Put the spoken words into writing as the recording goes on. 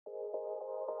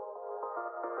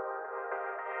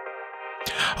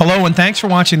Hello, and thanks for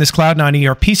watching this Cloud9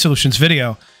 ERP Solutions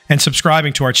video and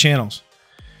subscribing to our channels.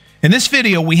 In this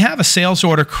video, we have a sales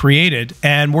order created,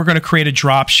 and we're going to create a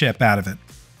drop ship out of it.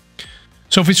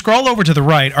 So if we scroll over to the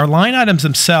right, our line items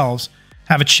themselves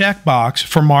have a checkbox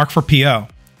for Mark for PO.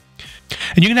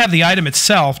 And you can have the item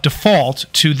itself default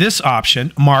to this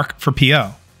option, Mark for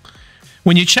PO.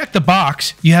 When you check the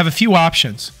box, you have a few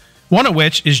options, one of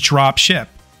which is drop ship.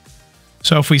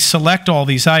 So if we select all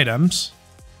these items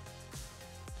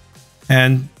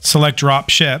and select drop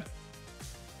ship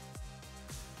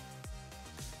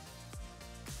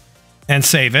and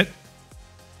save it,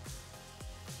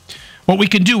 what we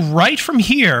can do right from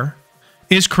here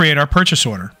is create our purchase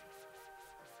order.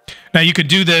 Now you could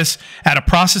do this at a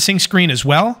processing screen as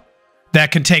well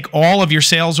that can take all of your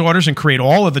sales orders and create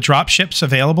all of the drop ships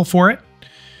available for it.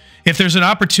 If there's an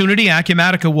opportunity,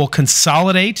 Acumatica will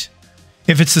consolidate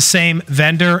if it's the same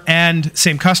vendor and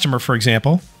same customer, for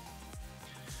example.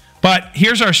 But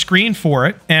here's our screen for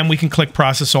it, and we can click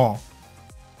Process All.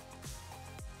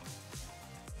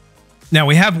 Now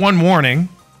we have one warning,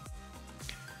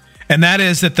 and that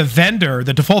is that the vendor,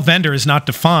 the default vendor, is not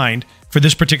defined for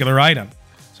this particular item.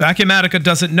 So Acumatica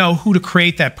doesn't know who to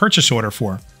create that purchase order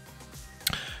for.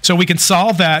 So we can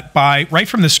solve that by, right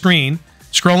from the screen,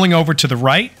 scrolling over to the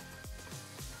right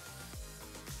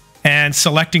and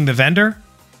selecting the vendor,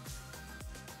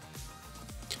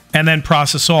 and then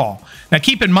Process All. Now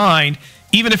keep in mind,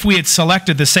 even if we had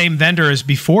selected the same vendor as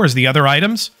before as the other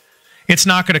items, it's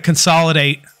not going to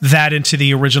consolidate that into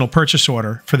the original purchase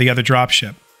order for the other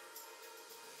dropship.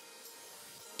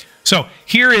 So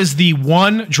here is the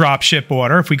one dropship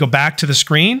order. If we go back to the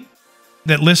screen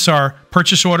that lists our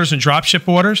purchase orders and dropship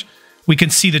orders, we can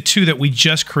see the two that we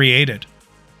just created.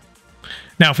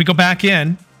 Now, if we go back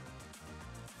in,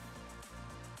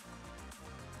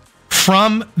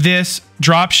 from this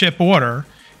dropship order,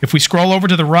 if we scroll over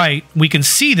to the right, we can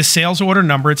see the sales order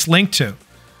number it's linked to.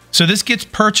 So this gets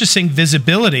purchasing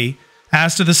visibility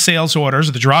as to the sales orders,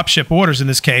 or the dropship orders in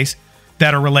this case,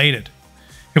 that are related.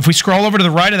 If we scroll over to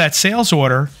the right of that sales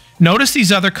order, notice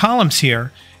these other columns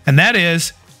here, and that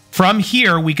is, from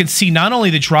here, we can see not only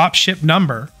the dropship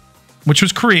number, which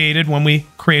was created when we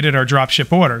created our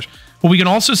dropship orders, but we can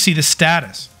also see the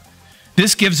status.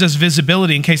 This gives us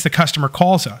visibility in case the customer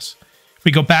calls us. If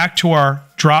we go back to our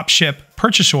dropship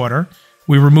purchase order,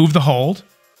 we remove the hold.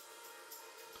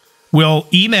 We'll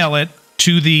email it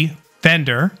to the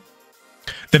vendor.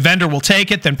 The vendor will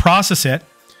take it, then process it.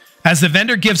 As the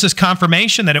vendor gives us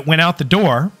confirmation that it went out the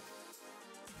door,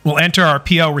 we'll enter our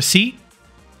PO receipt,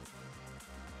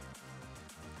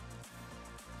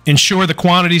 ensure the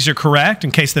quantities are correct in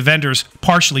case the vendor's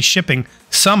partially shipping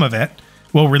some of it.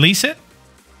 We'll release it.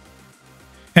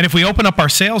 And if we open up our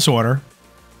sales order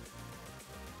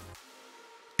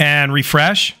and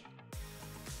refresh,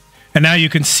 and now you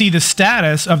can see the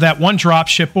status of that one drop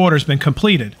ship order has been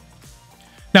completed.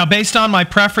 Now, based on my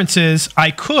preferences,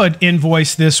 I could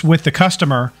invoice this with the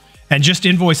customer and just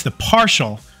invoice the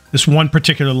partial, this one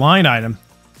particular line item,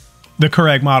 the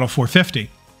Keurig Model 450.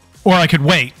 Or I could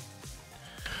wait.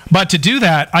 But to do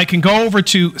that, I can go over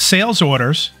to Sales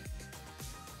Orders,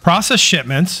 Process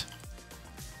Shipments,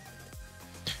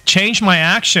 change my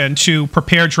action to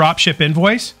Prepare Dropship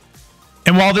Invoice.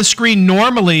 And while this screen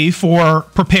normally for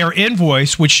Prepare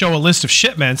Invoice would show a list of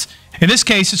shipments, in this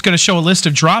case, it's going to show a list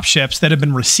of drop ships that have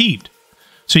been received.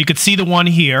 So you could see the one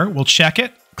here. We'll check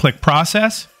it, click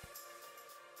Process.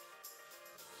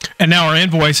 And now our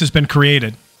invoice has been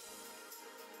created.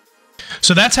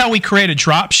 So that's how we create a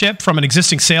drop ship from an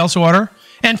existing sales order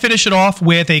and finish it off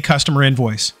with a customer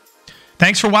invoice.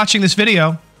 Thanks for watching this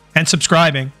video and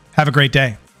subscribing. Have a great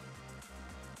day.